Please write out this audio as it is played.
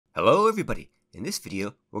Hello everybody! In this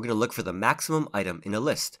video, we're going to look for the maximum item in a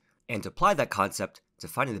list and apply that concept to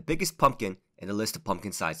finding the biggest pumpkin in a list of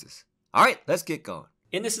pumpkin sizes. Alright, let's get going.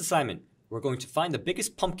 In this assignment, we're going to find the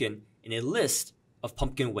biggest pumpkin in a list of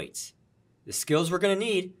pumpkin weights. The skills we're going to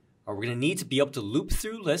need are we're going to need to be able to loop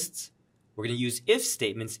through lists, we're going to use if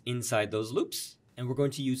statements inside those loops, and we're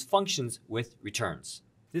going to use functions with returns.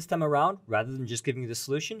 This time around, rather than just giving you the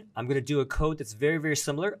solution, I'm going to do a code that's very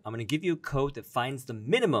similar. I'm going to give you a code that finds the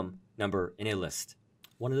minimum number in a list.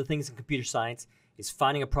 One of the things in computer science is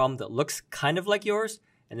finding a problem that looks kind of like yours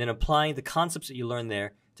and then applying the concepts that you learn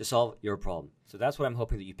there to solve your problem. So that's what I'm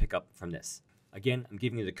hoping that you pick up from this. Again, I'm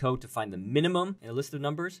giving you the code to find the minimum in a list of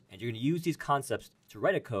numbers, and you're going to use these concepts to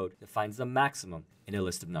write a code that finds the maximum in a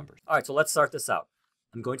list of numbers. All right, so let's start this out.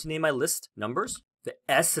 I'm going to name my list numbers. The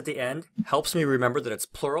S at the end helps me remember that it's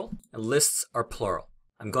plural, and lists are plural.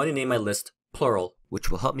 I'm going to name my list plural,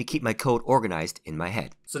 which will help me keep my code organized in my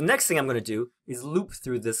head. So the next thing I'm going to do is loop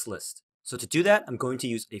through this list. So to do that, I'm going to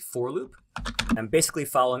use a for loop. I'm basically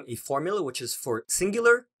following a formula which is for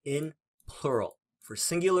singular in plural. For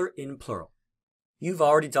singular in plural. You've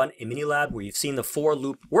already done a mini lab where you've seen the for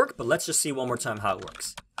loop work, but let's just see one more time how it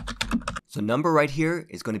works. So number right here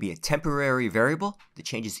is going to be a temporary variable that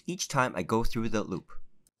changes each time I go through the loop.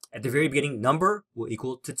 At the very beginning, number will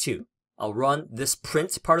equal to 2. I'll run this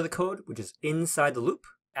print part of the code, which is inside the loop.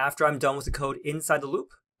 After I'm done with the code inside the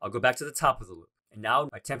loop, I'll go back to the top of the loop. And now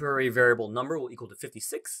my temporary variable number will equal to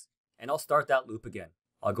 56, and I'll start that loop again.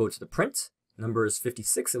 I'll go to the print, number is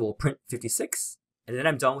 56, it will print 56, and then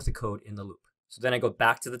I'm done with the code in the loop. So then I go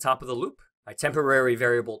back to the top of the loop. My temporary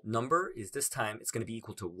variable number is this time, it's going to be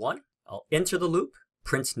equal to 1. I'll enter the loop,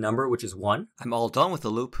 print number, which is 1. I'm all done with the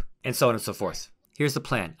loop, and so on and so forth. Here's the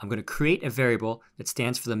plan. I'm going to create a variable that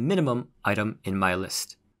stands for the minimum item in my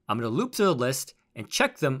list. I'm going to loop through the list and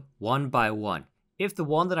check them one by one. If the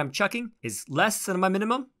one that I'm checking is less than my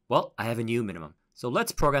minimum, well, I have a new minimum. So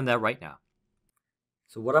let's program that right now.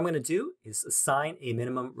 So what I'm going to do is assign a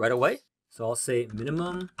minimum right away. So I'll say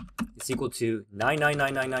minimum is equal to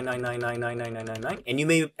 9999999999999. And you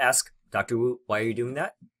may ask, Dr. Wu, why are you doing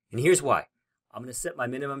that? And here's why. I'm going to set my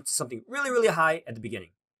minimum to something really high at the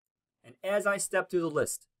beginning. And as I step through the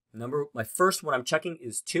list, my first one I'm checking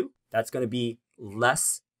is 2. That's going to be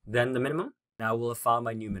less than the minimum. Now we'll have found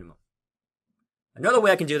my new minimum. Another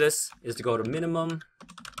way I can do this is to go to minimum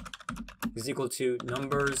is equal to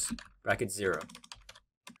numbers bracket 0.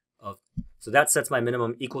 So that sets my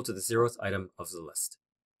minimum equal to the 0th item of the list.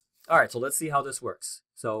 All right, so let's see how this works.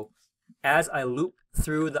 So as I loop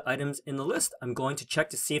through the items in the list, I'm going to check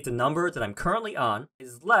to see if the number that I'm currently on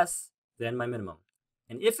is less than my minimum.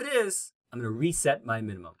 And if it is, I'm going to reset my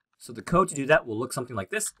minimum. So the code to do that will look something like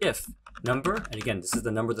this. If number, and again, this is the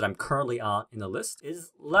number that I'm currently on in the list,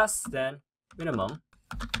 is less than minimum,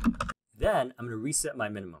 then I'm going to reset my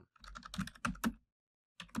minimum.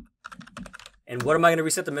 And what am I going to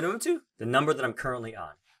reset the minimum to? The number that I'm currently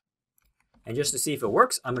on. And just to see if it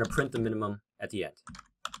works, I'm going to print the minimum at the end.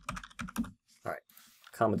 All right,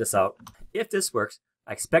 comment this out. If this works,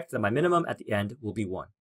 I expect that my minimum at the end will be 1.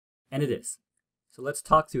 And it is. So let's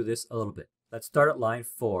talk through this a little bit. Let's start at line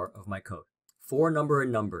 4 of my code. For number in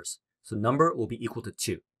numbers. So number will be equal to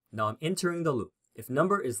 2. Now I'm entering the loop. If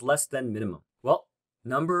number is less than minimum, well,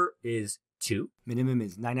 number is 2. Minimum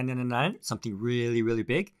is 9999, something really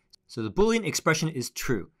big. So the Boolean expression is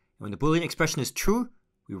true. And when the Boolean expression is true,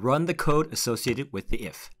 we run the code associated with the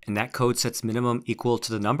if. And that code sets minimum equal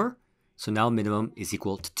to the number. So now minimum is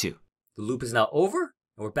equal to 2. The loop is now over,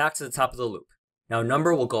 and we're back to the top of the loop. Now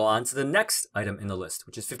number will go on to the next item in the list,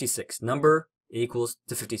 which is 56. Number equals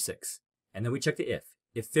to 56. And then we check the if.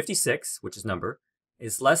 If 56, which is number,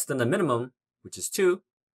 is less than the minimum, which is 2,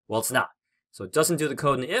 well, it's not. So it doesn't do the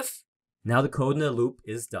code in the if. Now the code in the loop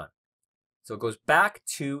is done. So it goes back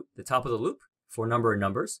to the top of the loop for number and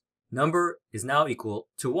numbers. Number is now equal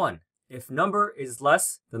to 1. If number is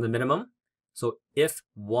less than the minimum, so if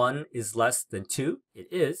 1 is less than 2, it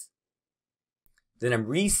is, then I'm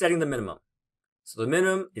resetting the minimum. So the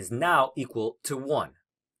minimum is now equal to 1.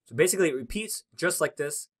 So basically it repeats just like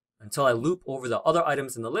this until I loop over the other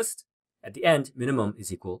items in the list. At the end, minimum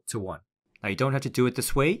is equal to 1. Now you don't have to do it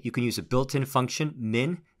this way. You can use a built-in function,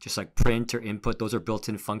 min, just like print or input. Those are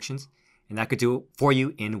built-in functions. And that could do it for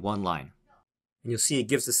you in one line. And you'll see it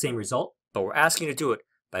gives the same result, but we're asking you to do it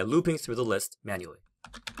by looping through the list manually.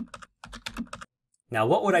 Now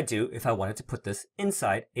what would I do if I wanted to put this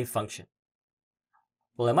inside a function?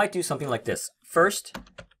 Well, I might do something like this. First,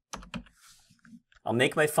 I'll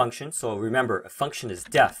make my function. So remember, a function is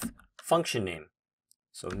def, function name.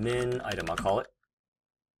 So min item, I'll call it.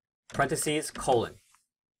 Parentheses, colon.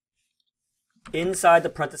 Inside the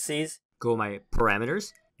parentheses go my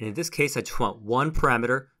parameters. And in this case, I just want one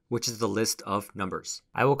parameter, which is the list of numbers.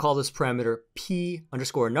 I will call this parameter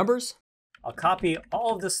p_numbers. I'll copy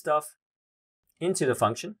all of this stuff into the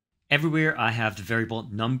function. Everywhere I have the variable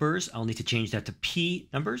numbers, I'll need to change that to p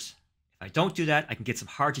numbers. If I don't do that, I can get some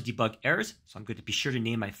hard to debug errors. So I'm going to be sure to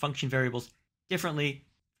name my function variables differently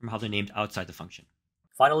from how they're named outside the function.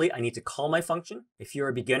 Finally, I need to call my function. If you're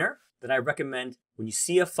a beginner, then I recommend when you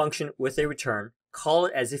see a function with a return, call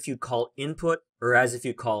it as if you call input or as if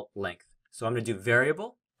you call length. So I'm going to do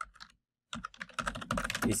variable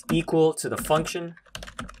is equal to the function,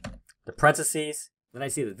 the parentheses. Then I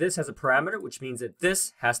see that this has a parameter, which means that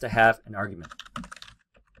this has to have an argument.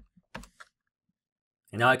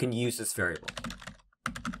 And now I can use this variable.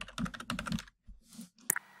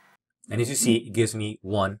 And as you see, it gives me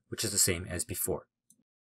 1, which is the same as before.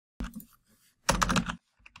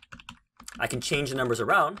 I can change the numbers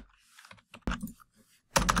around.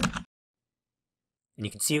 And you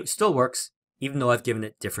can see it still works, even though I've given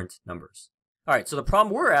it different numbers. All right, so the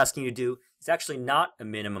problem we're asking you to do is actually not a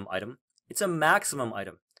minimum item. It's a maximum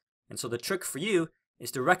item. And so the trick for you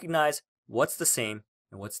is to recognize what's the same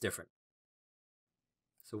and what's different.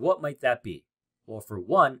 So what might that be? Well, for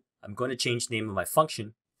one, I'm going to change the name of my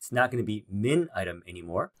function. It's not going to be min item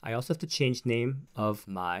anymore. I also have to change the name of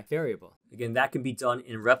my variable. Again, that can be done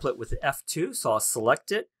in Replit with F2. So I'll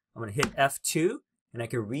select it. I'm going to hit F2 and I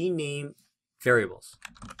can rename variables.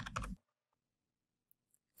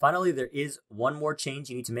 Finally, there is one more change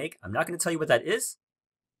you need to make. I'm not going to tell you what that is.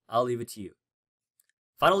 I'll leave it to you.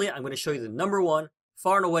 Finally, I'm going to show you the number one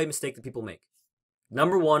far and away mistake that people make.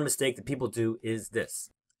 Number one mistake that people do is this.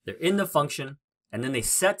 They're in the function and then they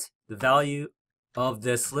set the value of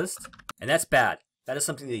this list, and that's bad. That is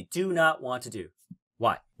something they do not want to do.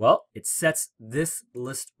 Why? Well, it sets this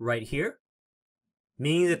list right here,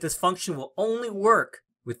 meaning that this function will only work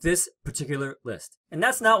with this particular list. And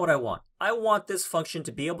that's not what I want. I want this function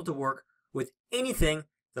to be able to work with anything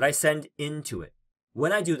that I send into it.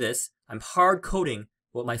 When I do this, I'm hard coding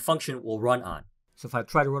what my function will run on. So if I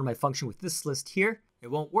try to run my function with this list here,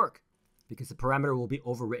 it won't work because the parameter will be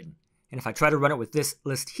overwritten. And if I try to run it with this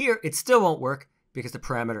list here, it still won't work because the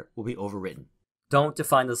parameter will be overwritten. Don't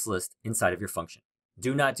define this list inside of your function.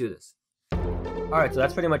 Do not do this. All right, so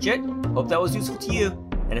that's pretty much it. Hope that was useful to you.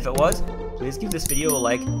 And if it was, please give this video a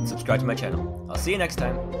like and subscribe to my channel. I'll see you next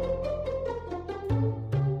time.